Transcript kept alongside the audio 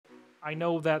I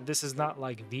know that this is not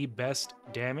like the best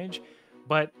damage,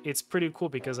 but it's pretty cool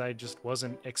because I just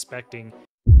wasn't expecting.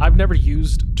 I've never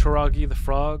used Toragi the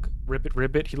Frog,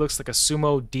 Ribbit. He looks like a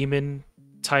sumo demon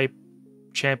type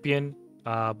champion.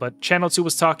 But Channel 2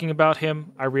 was talking about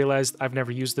him. I realized I've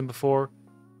never used him before,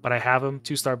 but I have him.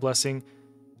 2-star blessing.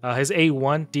 His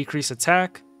A1, decrease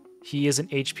attack. He is an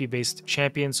HP based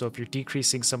champion, so if you're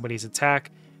decreasing somebody's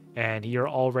attack and you're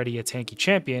already a tanky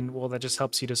champion, well, that just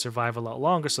helps you to survive a lot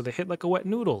longer, so they hit like a wet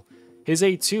noodle. His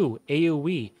A2,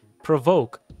 AoE,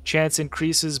 provoke, chance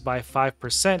increases by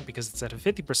 5% because it's at a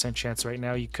 50% chance right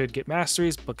now. You could get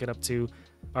masteries, book it up to,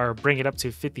 or bring it up to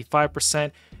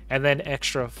 55%, and then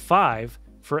extra 5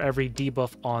 for every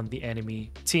debuff on the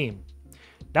enemy team.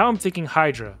 Now I'm thinking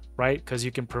Hydra, right? Because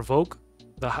you can provoke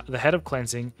the head of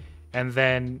cleansing, and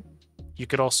then you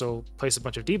could also place a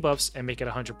bunch of debuffs and make it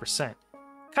 100%.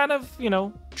 Kind of, you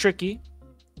know, tricky,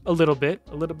 a little bit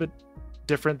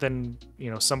different than, you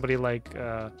know, somebody like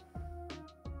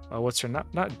what's her,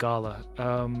 not Gala,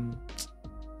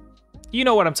 you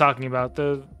know what I'm talking about,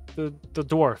 the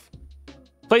dwarf.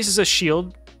 Places a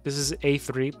shield, this is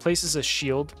A3, places a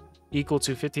shield equal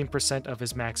to 15% of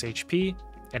his max HP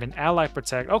and an ally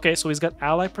protect. Okay, so he's got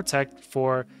ally protect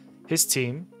for his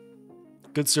team.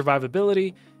 Good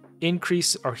survivability,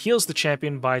 increase or heals the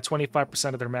champion by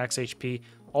 25% of their max HP,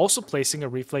 also placing a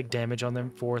reflect damage on them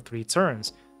for 3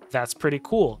 turns. That's pretty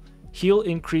cool. Heal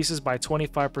increases by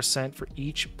 25% for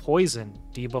each poison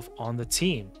debuff on the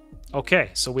team.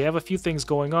 Okay, so we have a few things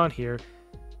going on here.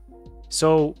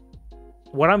 So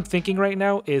what I'm thinking right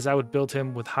now is I would build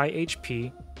him with high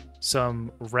HP,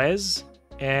 some res,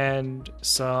 and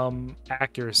some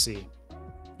accuracy.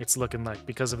 It's looking like,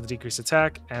 because of the decreased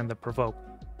attack and the provoke.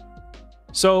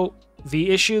 So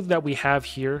the issue that we have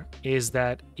here is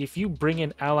that if you bring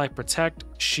in ally protect,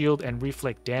 shield, and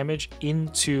reflect damage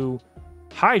into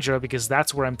Hydra, because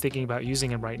that's where I'm thinking about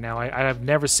using him right now. I have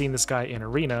never seen this guy in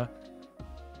arena,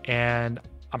 and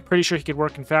I'm pretty sure he could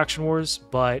work in Faction Wars,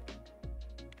 but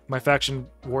my Faction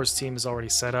Wars team is already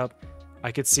set up.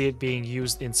 I could see it being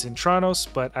used in Cintranos,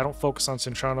 but I don't focus on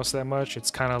Cintranos that much. It's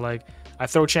kind of like I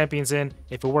throw champions in.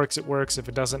 If it works, it works. If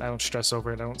it doesn't, I don't stress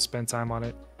over it. I don't spend time on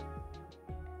it.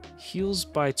 Heals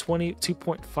by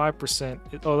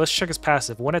 22.5%. Oh, let's check his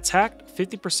passive. When attacked,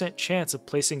 50% chance of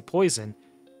placing poison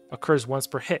occurs once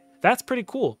per hit. That's pretty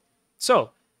cool.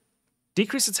 So,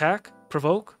 decrease attack,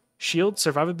 provoke, shield,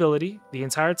 survivability, the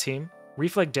entire team,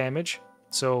 reflect damage,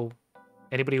 so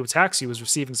anybody who attacks you is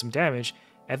receiving some damage,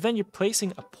 and then you're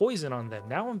placing a poison on them.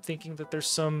 Now I'm thinking that there's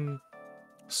some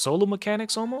solo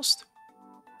mechanics almost?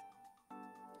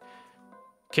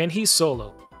 Can he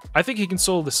solo? I think he can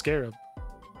solo the Scarab,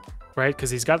 right? Because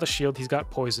he's got the shield, he's got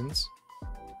poisons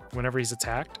whenever he's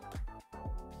attacked.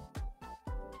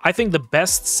 I think the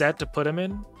best set to put him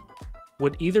in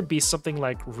would either be something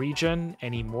like Regen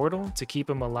and Immortal to keep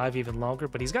him alive even longer,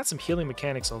 but he's got some healing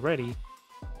mechanics already.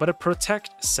 But a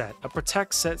Protect set. A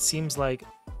Protect set seems like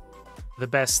the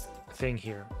best thing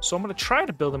here. So I'm going to try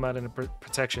to build him out in a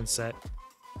protection set.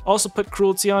 Also put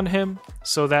Cruelty on him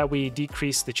so that we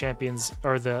decrease the champions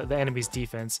or the enemy's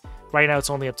defense. Right now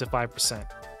it's only up to 5%.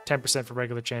 10% for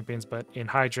regular champions, but in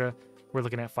Hydra, we're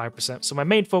looking at 5%. So my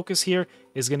main focus here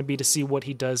is going to be to see what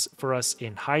he does for us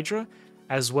in Hydra,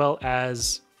 as well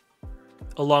as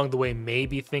along the way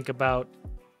maybe think about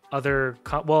other...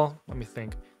 well, let me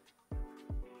think.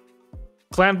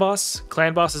 Clan Boss.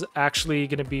 Clan Boss is actually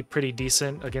going to be pretty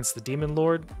decent against the Demon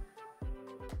Lord.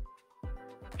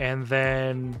 And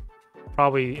then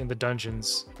probably in the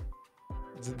dungeons,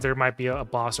 there might be a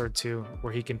boss or two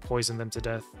where he can poison them to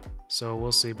death. So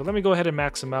we'll see. But let me go ahead and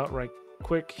max him out right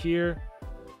quick here.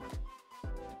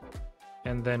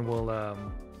 And then we'll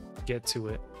get to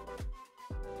it.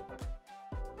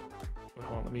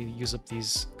 Hold on, let me use up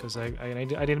these because I need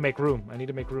to make room. I need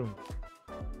to make room.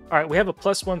 All right, we have a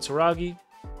 +1 Toragi.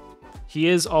 He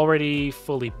is already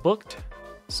fully booked,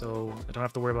 so I don't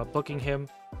have to worry about booking him.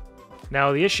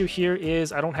 Now, the issue here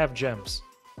is I don't have gems.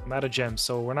 I'm out of gems,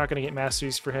 so we're not going to get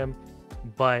masteries for him,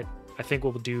 but I think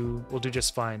we'll do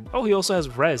just fine. Oh, he also has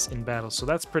res in battle, so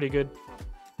that's pretty good.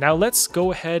 Now, let's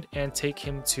go ahead and take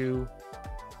him to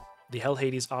the Hell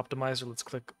Hades Optimizer. Let's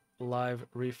click live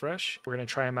refresh. We're going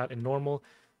to try him out in normal.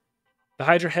 The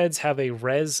Hydra heads have a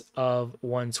res of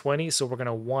 120, so we're going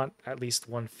to want at least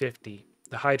 150.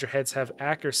 The Hydra heads have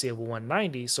accuracy of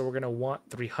 190, so we're going to want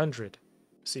 300.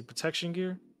 See protection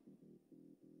gear?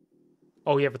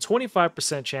 Oh, you have a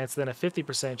 25% chance, then a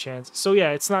 50% chance. So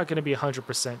yeah, it's not going to be a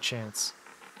 100% chance.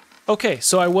 Okay,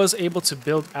 so I was able to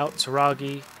build out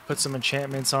Toragi, put some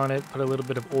enchantments on it, put a little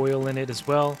bit of oil in it as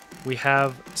well. We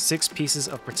have 6 pieces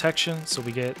of protection, so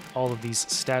we get all of these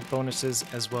stat bonuses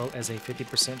as well as a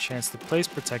 50% chance to place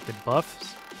protected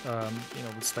buffs. You know,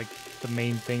 it's like the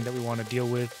main thing that we want to deal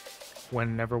with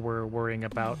whenever we're worrying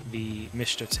about the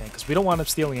Mishta tank, because we don't want him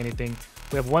stealing anything.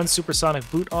 We have 1 supersonic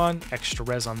boot on, extra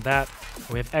res on that, and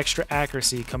we have extra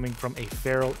accuracy coming from a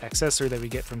feral accessory that we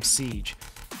get from Siege.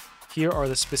 Here are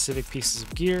the specific pieces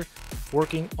of gear,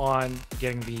 working on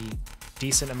getting the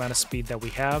decent amount of speed that we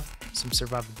have, some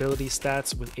survivability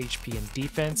stats with HP and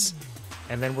defense,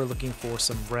 and then we're looking for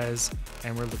some res,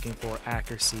 and we're looking for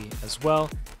accuracy as well.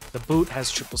 The boot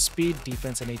has triple speed,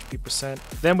 defense, and HP percent.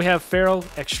 Then we have feral,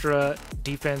 extra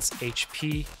defense,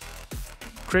 HP.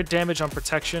 Crit damage on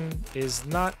protection is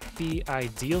not the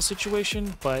ideal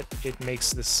situation, but it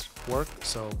makes this work,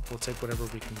 so we'll take whatever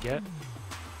we can get.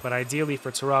 But ideally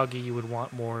for Toragi, you would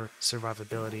want more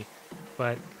survivability.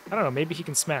 But I don't know, maybe he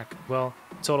can smack. Well,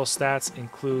 total stats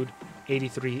include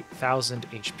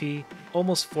 83,000 HP,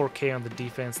 almost 4k on the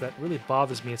defense. That really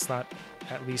bothers me. It's not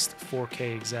at least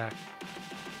 4k exact.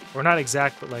 Or not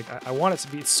exact, but like I want it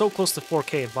to be. It's so close to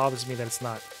 4k, it bothers me that it's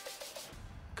not.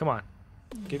 Come on,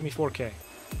 give me 4k.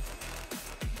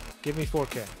 Give me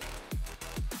 4k.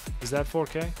 Is that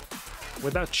 4k?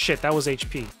 Without shit, that was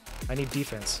HP. I need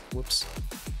defense. Whoops.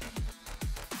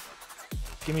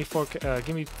 Give me 4k.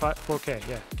 Give me 4k.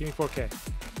 Yeah, give me 4k.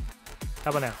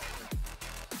 How about now?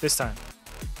 This time.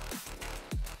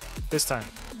 This time.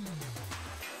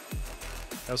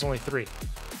 That was only 3.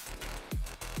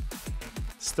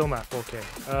 Still not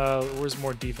 4k. Where's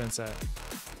more defense at?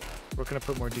 We're gonna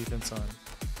put more defense on.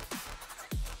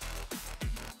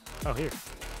 Oh, here.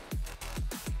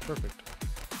 Perfect.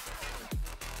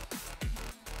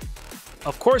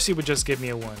 Of course he would just give me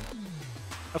a 1.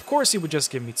 Of course he would just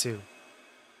give me 2.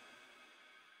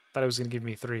 Thought he was going to give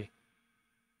me 3.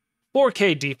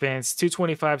 4k defense,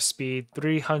 225 speed,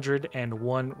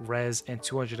 301 res, and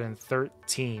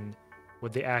 213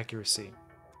 with the accuracy.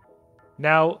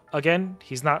 Now, again,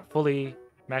 he's not fully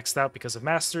maxed out because of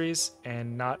masteries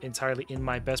and not entirely in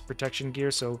my best protection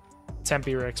gear, so temper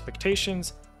your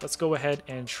expectations. Let's go ahead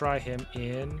and try him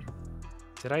in...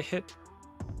 Did I hit...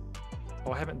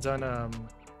 Oh, I haven't done...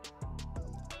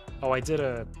 Oh, I did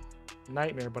a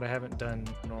nightmare, but I haven't done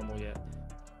normal yet.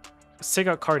 Let's take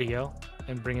out Cardiel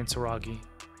and bring in Toragi.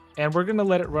 And we're going to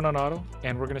let it run on auto,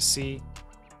 and we're going to see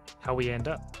how we end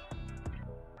up.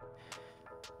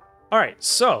 Alright,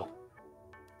 so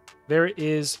there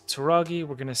is Toragi.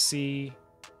 We're going to see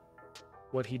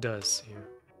what he does here.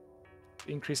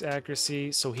 Increase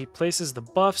accuracy. So he places the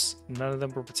buffs. None of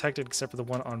them were protected except for the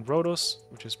one on Rhodos,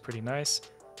 which is pretty nice.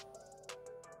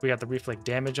 We got the reflect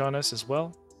damage on us as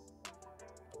well.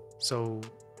 So,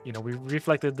 you know, we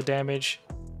reflected the damage.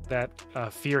 That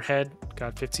fear head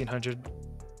got 1500,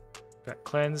 got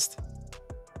cleansed.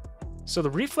 So the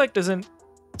reflect doesn't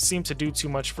seem to do too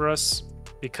much for us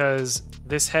because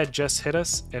this head just hit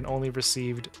us and only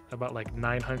received about like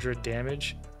 900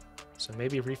 damage. So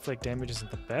maybe reflect damage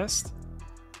isn't the best.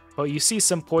 But you see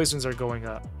some poisons are going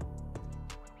up.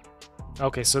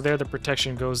 Okay, so there the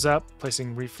protection goes up,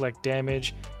 placing reflect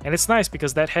damage. And it's nice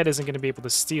because that head isn't going to be able to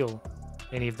steal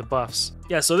any of the buffs.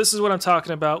 Yeah, so this is what I'm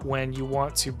talking about when you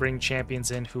want to bring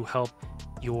champions in who help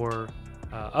your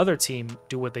other team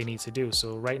do what they need to do.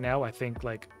 So right now, I think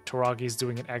like Toragi is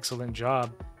doing an excellent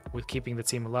job with keeping the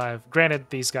team alive. Granted,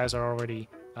 these guys are already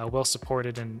well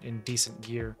supported and in decent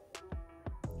gear.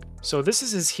 So this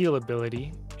is his heal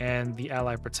ability and the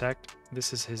ally protect.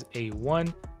 This is his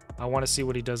A1. I want to see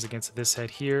what he does against this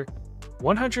head here.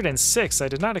 106. I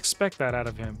did not expect that out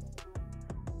of him.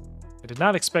 I did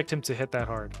not expect him to hit that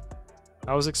hard.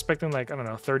 I was expecting like, I don't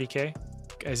know, 30k.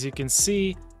 As you can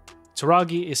see,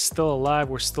 Toragi is still alive.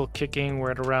 We're still kicking.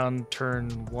 We're at around turn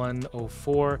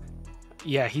 104.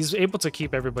 Yeah, he's able to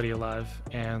keep everybody alive,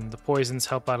 and the poisons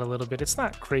help out a little bit. It's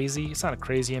not crazy. It's not a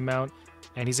crazy amount,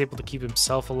 and he's able to keep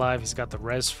himself alive. He's got the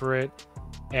res for it,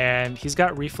 and he's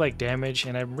got reflect damage,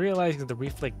 and I'm realizing that the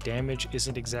reflect damage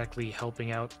isn't exactly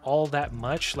helping out all that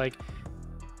much. Like,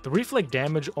 the reflect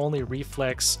damage only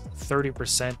reflects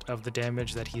 30% of the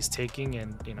damage that he's taking,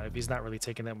 and you know, if he's not really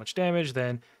taking that much damage,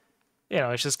 then you know,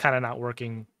 it's just kind of not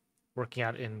working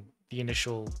out in the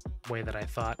initial way that I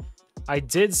thought. I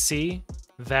did see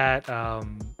that,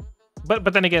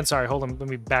 but then again, sorry, hold on, let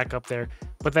me back up there.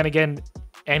 But then again,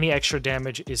 any extra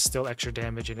damage is still extra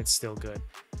damage, and it's still good.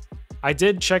 I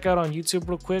did check out on YouTube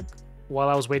real quick while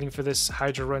I was waiting for this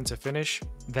Hydra run to finish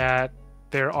that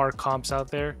there are comps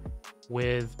out there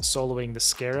with soloing the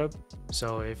Scarab.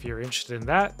 So if you're interested in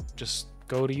that, just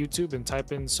go to YouTube and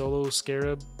type in solo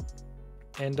Scarab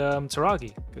and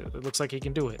Toragi. It looks like he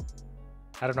can do it.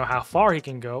 I don't know how far he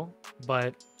can go,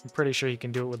 but I'm pretty sure he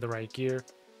can do it with the right gear.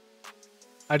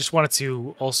 I just wanted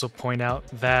to also point out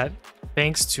that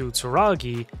thanks to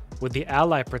Toragi, with the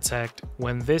ally protect,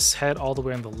 when this head all the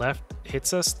way on the left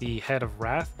hits us, the head of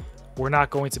Wrath, we're not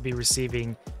going to be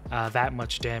receiving that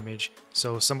much damage.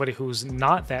 So somebody who's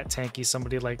not that tanky,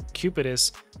 somebody like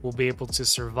Cupidus, will be able to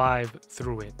survive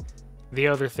through it. The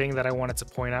other thing that I wanted to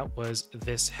point out was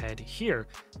this head here.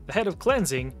 The head of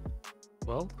cleansing,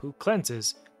 well, who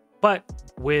cleanses? But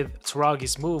with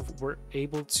Toragi's move, we're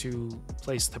able to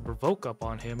place the provoke up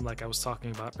on him, like I was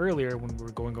talking about earlier when we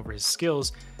were going over his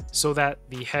skills, so that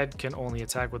the head can only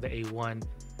attack with the A1,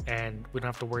 and we don't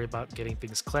have to worry about getting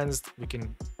things cleansed. We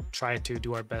can try to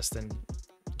do our best and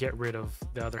get rid of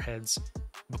the other heads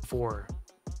before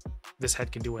this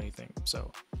head can do anything.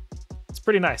 So it's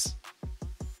pretty nice.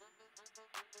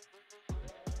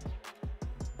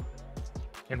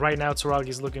 And right now,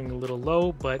 Toragi's looking a little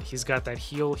low, but he's got that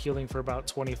healing for about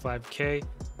 25k.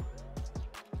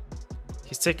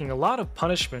 He's taking a lot of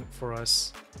punishment for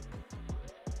us.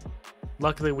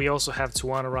 Luckily, we also have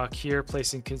Tuanarok here,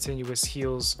 placing continuous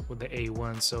heals with the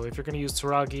A1. So if you're going to use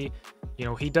Toragi, you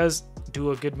know, he does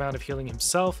do a good amount of healing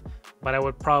himself, but I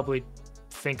would probably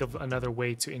think of another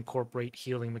way to incorporate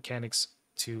healing mechanics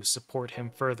to support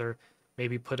him further.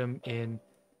 Maybe put him in,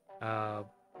 I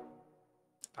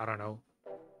don't know,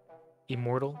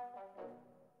 Immortal,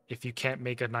 if you can't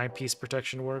make a 9-piece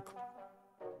protection work.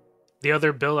 The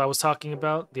other build I was talking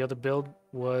about, the other build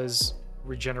was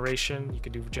regeneration. You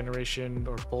could do regeneration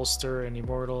or bolster and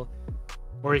Immortal,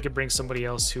 or you could bring somebody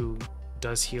else who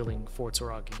does healing for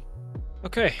Toragi.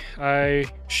 Okay, I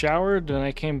showered and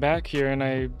I came back here and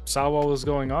I saw what was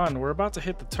going on. We're about to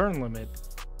hit the turn limit,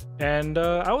 and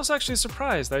I was actually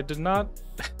surprised. I did not,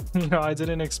 I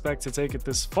didn't expect to take it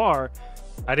this far.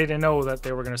 I didn't know that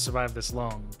they were going to survive this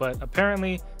long, but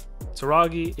apparently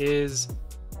Toragi is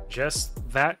just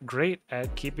that great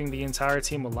at keeping the entire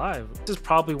team alive. This is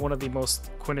probably one of the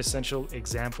most quintessential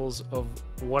examples of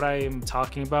what I am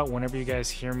talking about whenever you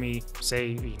guys hear me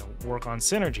say, work on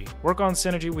synergy. Work on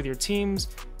synergy with your teams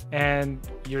and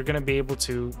you're going to be able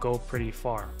to go pretty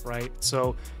far, right?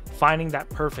 So finding that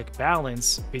perfect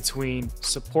balance between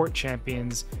support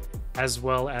champions as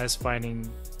well as finding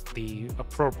the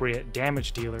appropriate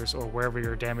damage dealers, or wherever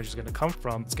your damage is going to come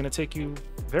from, it's going to take you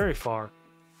very far.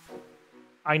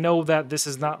 I know that this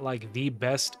is not like the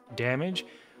best damage,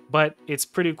 but it's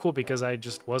pretty cool because I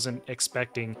just wasn't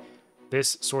expecting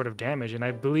this sort of damage, and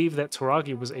I believe that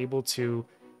Toragi was able to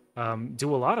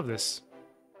do a lot of this.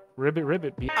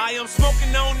 Ribbit. I am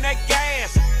smoking on that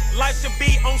gas. Life should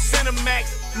be on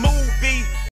Cinemax movie.